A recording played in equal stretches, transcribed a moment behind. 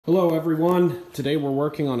Hello everyone, today we're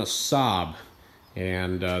working on a Saab,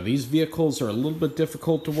 and these vehicles are a little bit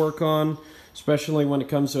difficult to work on, especially when it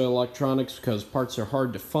comes to electronics because parts are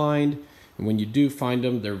hard to find, and when you do find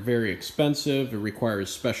them they're very expensive. It requires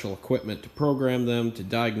special equipment to program them, to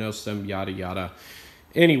diagnose them, yada yada.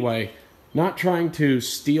 Anyway, not trying to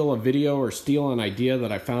steal a video or steal an idea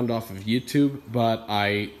that I found off of YouTube, but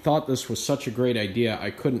I thought this was such a great idea I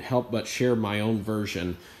couldn't help but share my own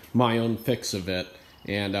version, my own fix of it.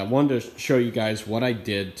 And I wanted to show you guys what I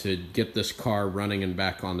did to get this car running and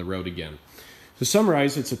back on the road again. To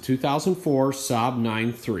summarize, it's a 2004 Saab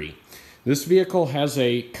 9.3. This vehicle has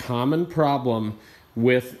a common problem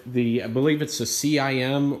with I believe it's a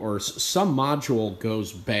CIM or some module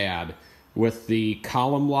goes bad with the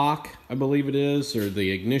column lock, I believe it is, or the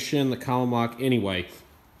ignition, the column lock. Anyway,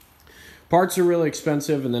 parts are really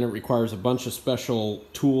expensive, and then it requires a bunch of special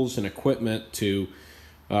tools and equipment to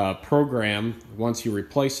program. Once you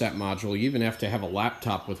replace that module, you even have to have a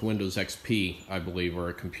laptop with Windows XP, I believe, or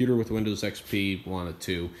a computer with Windows XP, one of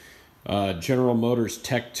two. General Motors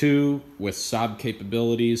Tech 2 with Saab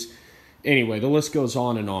capabilities. Anyway, the list goes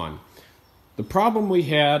on and on. The problem we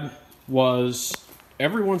had was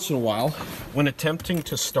every once in a while, when attempting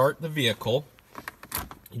to start the vehicle,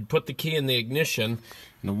 you put the key in the ignition,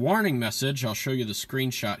 and a warning message, I'll show you the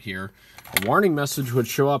screenshot here, a warning message would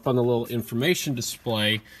show up on the little information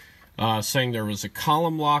display saying there was a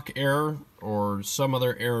column lock error or some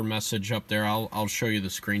other error message up there. I'll show you the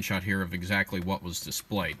screenshot here of exactly what was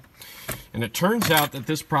displayed. And it turns out that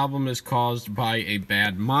this problem is caused by a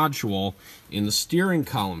bad module in the steering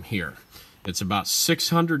column here. It's about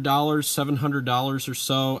 $600, $700 or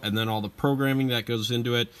so, and then all the programming that goes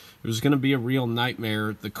into it. It was going to be a real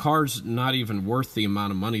nightmare. The car's not even worth the amount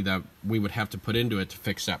of money that we would have to put into it to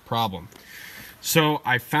fix that problem. So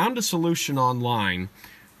I found a solution online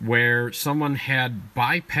where someone had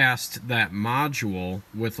bypassed that module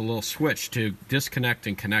with a little switch to disconnect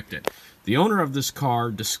and connect it. The owner of this car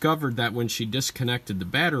discovered that when she disconnected the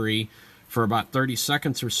battery for about 30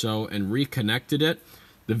 seconds or so and reconnected it,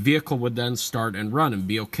 the vehicle would then start and run and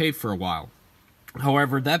be okay for a while.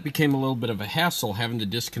 However, that became a little bit of a hassle having to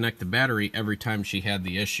disconnect the battery every time she had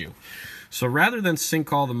the issue. So rather than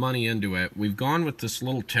sink all the money into it, we've gone with this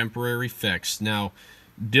little temporary fix. Now,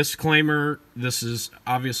 disclaimer, this is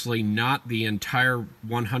obviously not the entire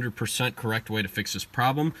 100% correct way to fix this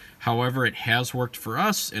problem. However, it has worked for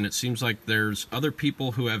us, and it seems like there's other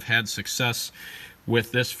people who have had success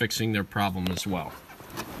with this fixing their problem as well.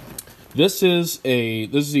 This is a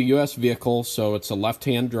US vehicle, so it's a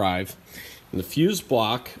left-hand drive. And the fuse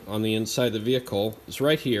block on the inside of the vehicle is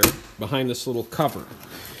right here behind this little cover.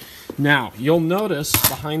 Now, you'll notice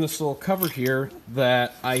behind this little cover here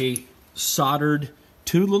that I soldered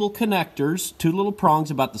two little connectors, two little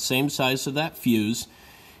prongs about the same size of that fuse,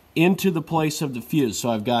 into the place of the fuse. So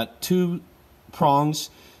I've got two prongs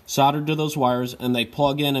soldered to those wires, and they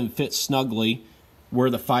plug in and fit snugly where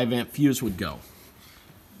the 5-amp fuse would go.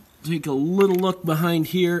 Take a little look behind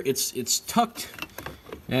here. It's tucked.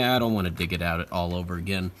 I don't want to dig it out all over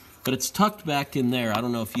again, but it's tucked back in there. I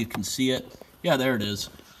don't know if you can see it. Yeah, there it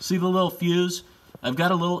is. See the little fuse? I've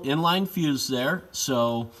got a little inline fuse there,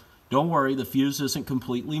 so don't worry, the fuse isn't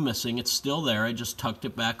completely missing. It's still there. I just tucked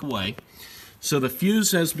it back away. So the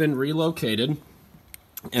fuse has been relocated,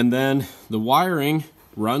 and then the wiring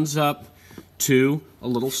runs up to a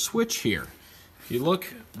little switch here. If you look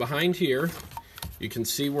behind here, you can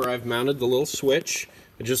see where I've mounted the little switch.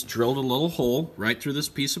 I just drilled a little hole right through this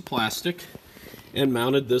piece of plastic and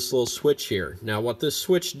mounted this little switch here. Now what this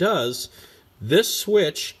switch does, this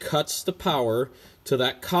switch cuts the power to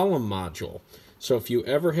that column module. So if you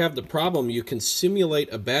ever have the problem, you can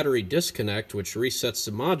simulate a battery disconnect, which resets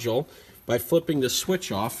the module, by flipping the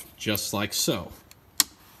switch off just like so.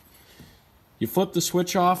 You flip the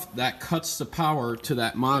switch off, that cuts the power to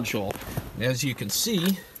that module. As you can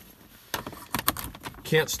see,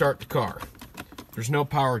 can't start the car. There's no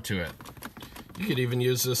power to it. You could even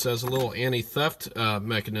use this as a little anti-theft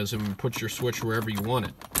mechanism and put your switch wherever you want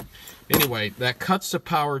it. Anyway, that cuts the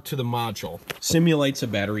power to the module, simulates a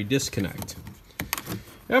battery disconnect.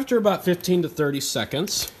 After about 15 to 30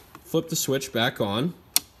 seconds, flip the switch back on.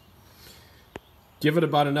 Give it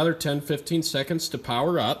about another 10-15 seconds to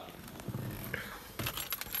power up.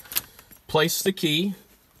 Place the key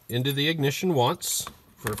into the ignition once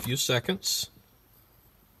for a few seconds.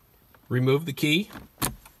 Remove the key,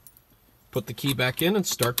 put the key back in, and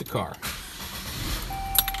start the car.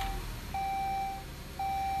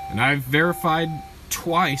 And I've verified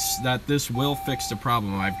twice that this will fix the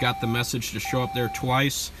problem. I've got the message to show up there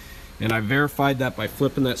twice, and I verified that by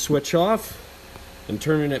flipping that switch off and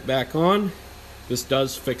turning it back on. this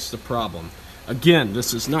does fix the problem. Again,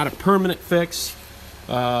 this is not a permanent fix.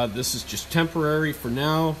 This is just temporary for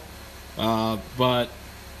now, but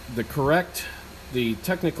the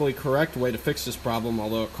technically correct way to fix this problem,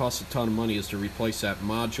 although it costs a ton of money, is to replace that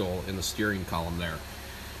module in the steering column there.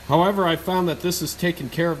 However, I found that this has taken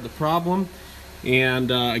care of the problem,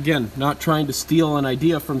 and again, not trying to steal an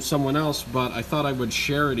idea from someone else, but I thought I would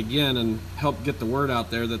share it again and help get the word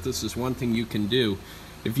out there that this is one thing you can do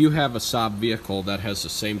if you have a Saab vehicle that has the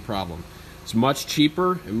same problem. It's much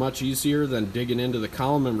cheaper and much easier than digging into the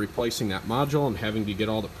column and replacing that module and having to get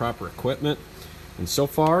all the proper equipment. And so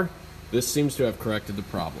far, this seems to have corrected the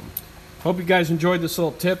problem. Hope you guys enjoyed this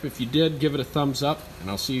little tip. If you did, give it a thumbs up, and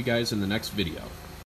I'll see you guys in the next video.